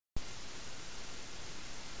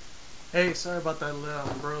Hey, sorry about that,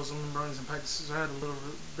 bros and bronies and pegasisters. I had a little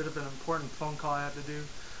bit of an important phone call I had to do,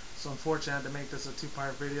 so unfortunately I had to make this a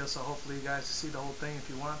two-part video. So hopefully you guys see the whole thing if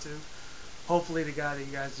you want to. Hopefully the guy that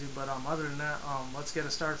you guys do. But other than that, let's get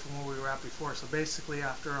it started from where we were at before. So basically,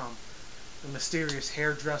 after the mysterious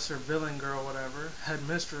hairdresser villain girl, whatever,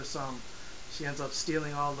 headmistress, she ends up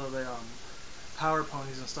stealing all of the Power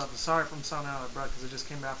Ponies and stuff. And sorry if I'm sounding out of breath because I just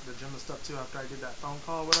came back from the gym and stuff too after I did that phone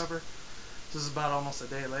call, whatever. This is about almost a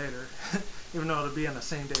day later, even though it'll be on the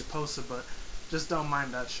same day posted, but just don't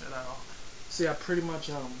mind that shit at all. So yeah, pretty much,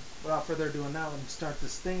 without further ado now, let me start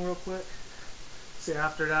this thing real quick. See,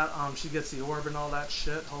 after that, she gets the orb and all that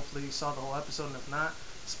shit. Hopefully you saw the whole episode, and if not,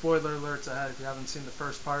 spoiler alerts ahead. If you haven't seen the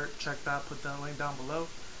first part, check that, put that link down below.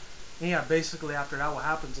 And yeah, basically after that, what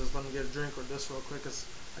happens is, let me get a drink with this real quick, because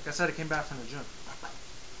like I said, I came back from the gym.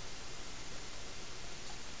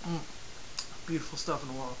 Beautiful stuff in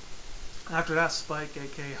the world. After that, Spike,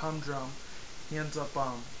 aka Humdrum, he ends up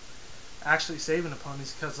actually saving the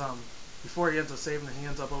ponies because before he ends up saving them, he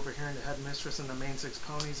ends up overhearing the headmistress and the main 6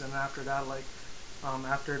 ponies, and after that, like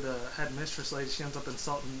after the headmistress lady, she ends up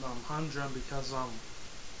insulting Humdrum because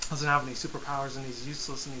doesn't have any superpowers and he's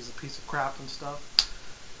useless and he's a piece of crap and stuff.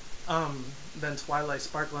 Then Twilight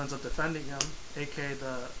Sparkle ends up defending him, aka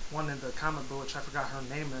the one in the comic book, which I forgot her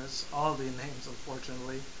name is. All the names,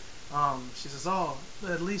 unfortunately. She says, "Oh,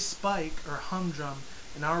 at least Spike or Humdrum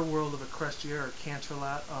in our world of Equestria or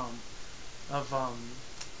Canterlat,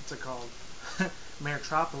 what's it called,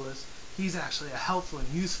 Metropolis, he's actually a helpful and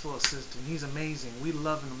useful assistant. He's amazing. We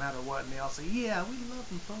love him no matter what." And they all say, "Yeah, we love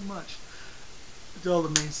him so much." All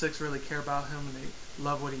the main 6 really care about him and they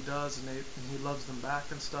love what he does and he loves them back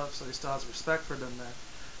and stuff. So he still has respect for them there.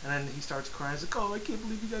 And then he starts crying. He's like, "Oh, I can't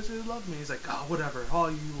believe you guys really love me." He's like, "Oh, whatever. Oh,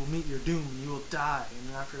 you will meet your doom. You will die."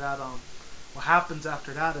 And after that, what happens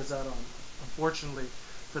after that is that, unfortunately,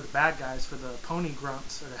 for the bad guys, for the pony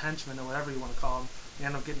grunts or the henchmen or whatever you want to call them, they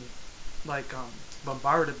end up getting like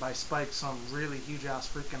bombarded by Spike, some really huge ass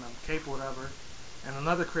freaking cape or whatever. And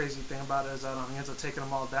another crazy thing about it is that he ends up taking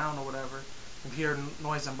them all down or whatever. If you hear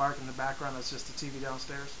noise and bark in the background, that's just the TV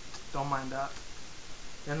downstairs. Don't mind that.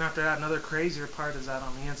 And after that, another crazier part is that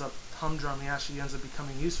he ends up Humdrum. He actually ends up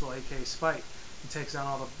becoming useful, aka Spike. He takes down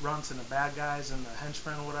all the runts and the bad guys and the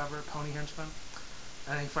henchmen or whatever, pony henchmen.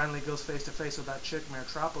 And he finally goes face to face with that chick,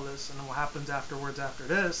 Metropolis. And then what happens afterwards after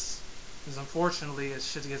this is, unfortunately,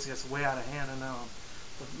 shit gets way out of hand. And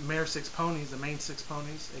the main 6 ponies,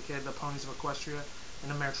 aka the ponies of Equestria,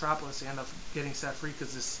 and the Metropolis, they end up getting set free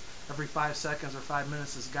because this every 5 seconds or 5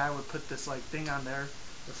 minutes, this guy would put this like thing on there,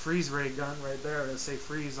 the freeze ray gun right there, to say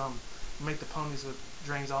freeze, make the ponies with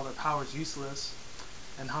drains all their powers useless.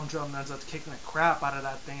 And Humdrum ends up kicking the crap out of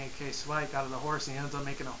that thing, aka Spike, out of the horse, and he ends up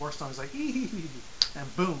making a horse noise like ee,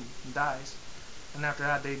 and boom, and dies. And after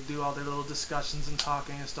that, they do all their little discussions and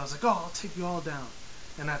talking and stuff. It's like, "Oh, I'll take you all down."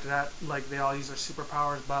 And after that, like, they all use their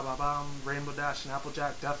superpowers, blah blah blah. Rainbow Dash and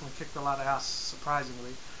Applejack definitely kicked a lot of ass,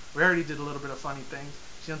 surprisingly. We already did a little bit of funny things.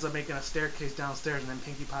 She ends up making a staircase downstairs, and then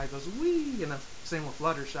Pinkie Pie goes, "Wee!" And then same with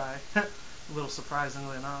Fluttershy, a little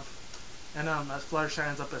surprisingly enough. And as Fluttershy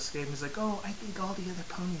ends up escaping, he's like, "Oh, I think all the other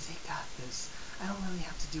ponies, they got this. I don't really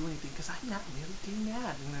have to do anything because I'm not really getting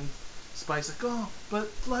mad." And then Spike's like, "Oh,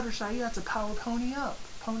 but Fluttershy, you have to power pony up,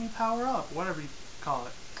 pony power up, whatever you call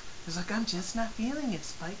it." He's like, "I'm just not feeling it,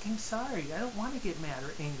 Spike. I'm sorry. I don't want to get mad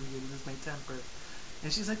or angry and lose my temper."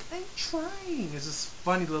 And she's like, "I'm trying." It's this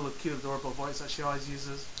funny little cute adorable voice that she always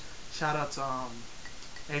uses. Shout out to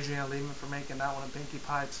Adriana Lehman for making that one, and Pinkie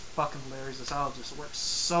Pie. It's fucking hilarious. This all just works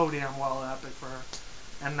so damn well, epic for her.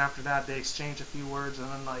 And after that, they exchange a few words, and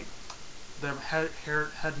then like the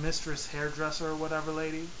headmistress, hairdresser or whatever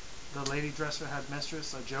lady, the lady dresser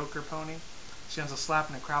headmistress, a Joker pony, she ends up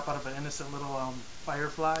slapping the crap out of an innocent little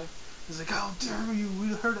firefly. He's like, "How dare you!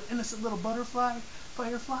 We heard an innocent little butterfly,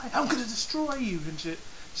 firefly. I'm gonna destroy you!" And shit.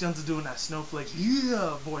 She ends up doing that snowflakes,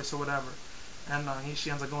 yeah, voice or whatever. And she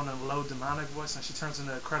ends up going in a low demonic voice, and she turns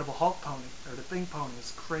into the Incredible Hulk pony, or the Thing pony.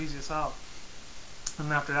 It's crazy as hell.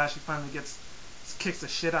 And after that, she finally kicks the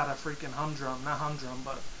shit out of freaking Humdrum, not Humdrum,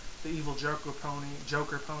 but the evil Joker pony,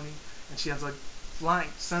 and she ends up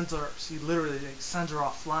flying, she literally sends her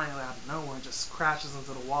off flying out of nowhere and just crashes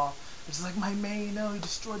into the wall. And she's like, "My mane, no, he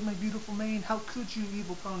destroyed my beautiful mane. How could you,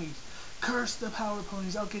 evil ponies? Curse the Power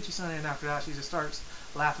Ponies, I'll get you something." And after that, she just starts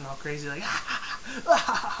laughing all crazy, like, "Ha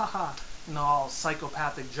ha ha ha," you know, all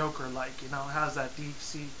psychopathic Joker-like, you know, it has that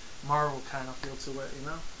DC Marvel kind of feel to it, you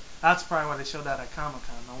know. That's probably why they showed that at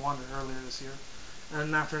Comic-Con, no wonder, earlier this year.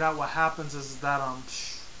 And after that, what happens is that,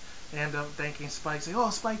 they end up thanking Spike, saying, "Oh,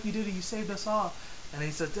 Spike, you did it, you saved us all." And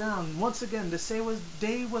he says, down once again, this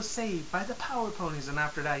day was saved by the Power Ponies. And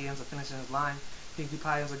after that, he ends up finishing his line. Pinkie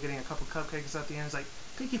Pie ends up getting a couple cupcakes at the end. He's like,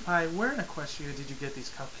 Pinkie Pie, where in Equestria did you get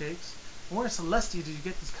these cupcakes? And where in Celestia did you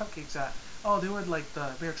get these cupcakes at? Oh, they were like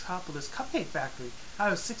the Metropolis Cupcake Factory. I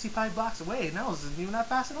was 65 blocks away, and that wasn't even that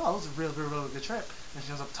fast at all. It was a really good trip. And she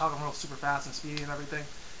ends up talking real super fast and speedy and everything.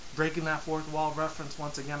 Breaking that fourth wall reference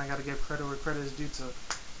once again. I got to give credit where credit is due to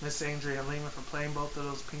Miss Andrea Lehman for playing both of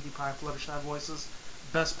those Pinkie Pie and Fluttershy voices.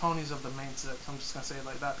 Best ponies of the main six. I'm just gonna say it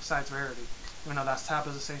like that. Besides Rarity, even though that's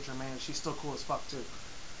Tabitha St. Germain, she's still cool as fuck too.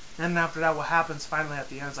 And after that, what happens finally at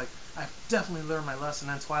the end is like, I've definitely learned my lesson.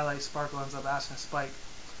 And Twilight Sparkle ends up asking Spike,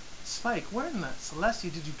 Spike, where in the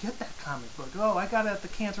Celestia did you get that comic book? Oh, I got it at the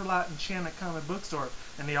Canterlot Enchanted comic book store.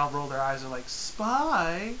 And they all roll their eyes. They're like,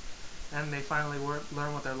 Spike. And they finally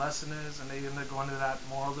learn what their lesson is, and they end up going to that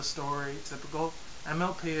moral of the story, typical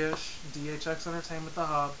MLP-ish, DHX Entertainment, the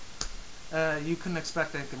hub. You couldn't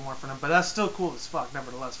expect anything more from them, but that's still cool as fuck,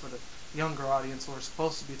 nevertheless, for the younger audience who are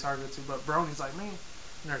supposed to be targeted to. But bronies like me,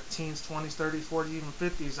 in their teens, 20s, 30s, 40s, even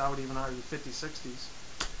 50s, I would even argue 50s, 60s,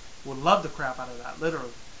 would love the crap out of that,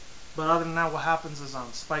 literally. But other than that, what happens is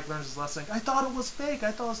Spike learns his lesson. I thought it was fake.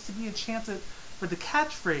 I thought it was to be enchanted for the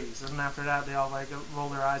catchphrase. And after that, they all like roll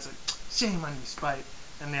their eyes like, shame on you, Spike.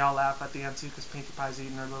 And they all laugh at the end too, because Pinkie Pie's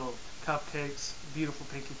eating her little cupcakes. Beautiful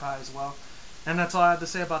Pinkie Pie as well. And that's all I have to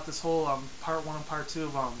say about this whole part 1 and part 2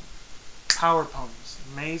 of Power Ponies.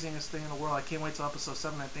 Amazingest thing in the world. I can't wait till episode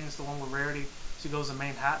 7. I think it's the one where Rarity, she goes to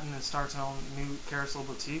Manhattan and starts her own new carousel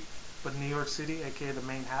boutique. But in New York City, aka the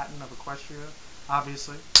Manhattan of Equestria,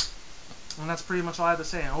 obviously. And that's pretty much all I have to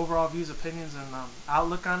say. And overall views, opinions, and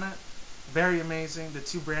outlook on it, very amazing. The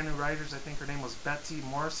two brand new writers, I think her name was Betsy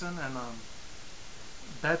Morrison and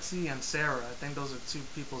Betsy and Sarah. I think those are two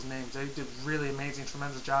people's names. They did really amazing,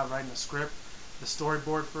 tremendous job writing the script. The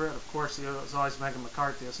storyboard for it, of course, it was always Megan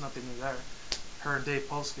McCarthy. That's nothing new there. Her and Dave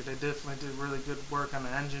Polsky, they definitely did really good work on the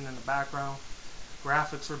engine and the background.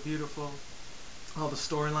 Graphics were beautiful. All the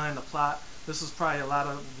storyline, the plot. This is probably a lot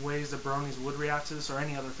of ways that bronies would react to this, or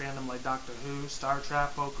any other fandom like Doctor Who, Star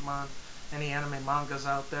Trek, Pokemon, any anime mangas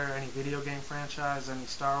out there, any video game franchise, any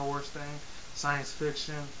Star Wars thing, science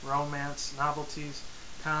fiction, romance, novelties,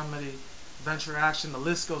 comedy, adventure, action. The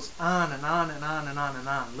list goes on and on and on and on and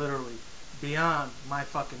on, literally beyond my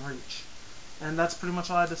fucking reach. And that's pretty much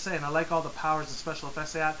all I had to say. And I like all the powers and special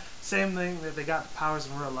effects they had. Same thing that they got the powers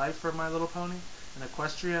in real life for My Little Pony and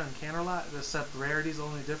Equestria and Canterlot, except Rarity's the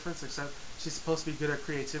only difference, except she's supposed to be good at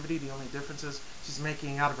creativity. The only difference is she's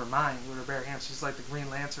making out of her mind with her bare hands. She's like the Green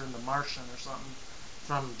Lantern, the Martian or something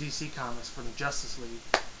from DC Comics, from the Justice League.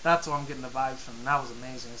 That's what I'm getting the vibes from. And that was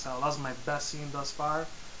amazing as hell. That was my best scene thus far.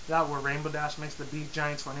 That where Rainbow Dash makes the big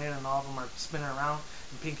giant tornado and all of them are spinning around.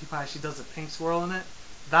 And Pinkie Pie, she does a pink swirl in it.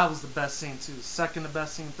 That was the best scene too. Second the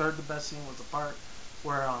best scene, third the best scene was the part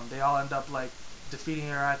where they all end up like defeating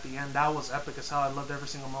her at the end. That was epic as hell. I loved every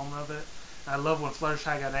single moment of it. And I love when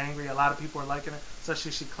Fluttershy got angry. A lot of people are liking it,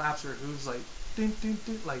 especially she claps her hooves like ding ding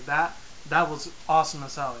ding like that. That was awesome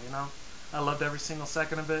as hell, you know. I loved every single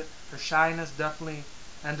second of it. Her shyness definitely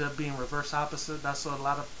ended up being reverse opposite. That's what a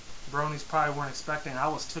lot of bronies probably weren't expecting. I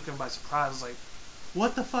was taken by surprise. I was like,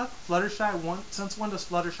 what the fuck? Fluttershy? Since when does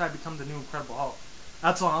Fluttershy become the new Incredible Hulk?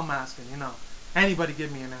 That's all I'm asking, you know. Anybody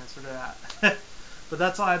give me an answer to that. But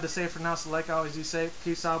that's all I had to say for now. So like I always do say,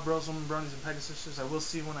 peace out, bros, women, bronies, and pegasisters. I will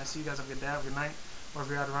see you when I see you guys. Have a good day, have a good night, or if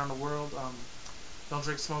you're out around the world. Don't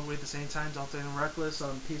drink, smoke weed at the same time. Don't do anything reckless.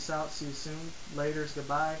 Peace out. See you soon. Laters.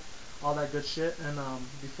 Goodbye. All that good shit. And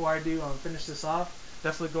before I do finish this off,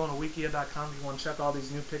 definitely go on to wikia.com if you want to check all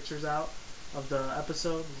these new pictures out of the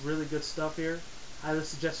episode. Really good stuff here. I would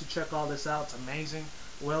suggest you check all this out. It's amazing,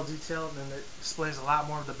 well detailed, and it explains a lot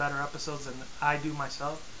more of the better episodes than I do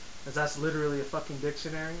myself, as that's literally a fucking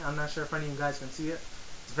dictionary. I'm not sure if any of you guys can see it.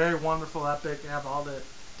 It's very wonderful, epic. You have all the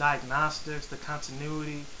diagnostics, the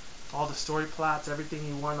continuity, all the story plots, everything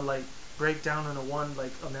you want to like break down into one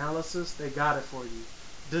like analysis. They got it for you.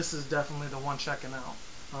 This is definitely the one checking out.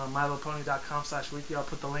 MyLittlePony.com/wiki. I'll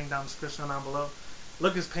put the link down in the description down below.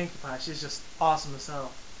 Look at Pinkie Pie. She's just awesome as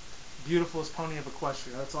hell. Beautifulest pony of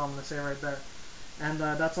Equestria. That's all I'm going to say right there. And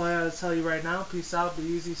that's all I got to tell you right now. Peace out. Be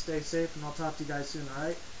easy. Stay safe. And I'll talk to you guys soon.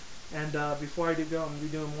 Alright? And before I do go, I'm going to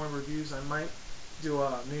be doing more reviews. I might do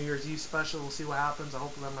a New Year's Eve special. We'll see what happens.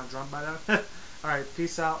 Hopefully I'm not drunk by then. Alright.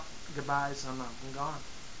 Peace out. Goodbyes. I'm gone.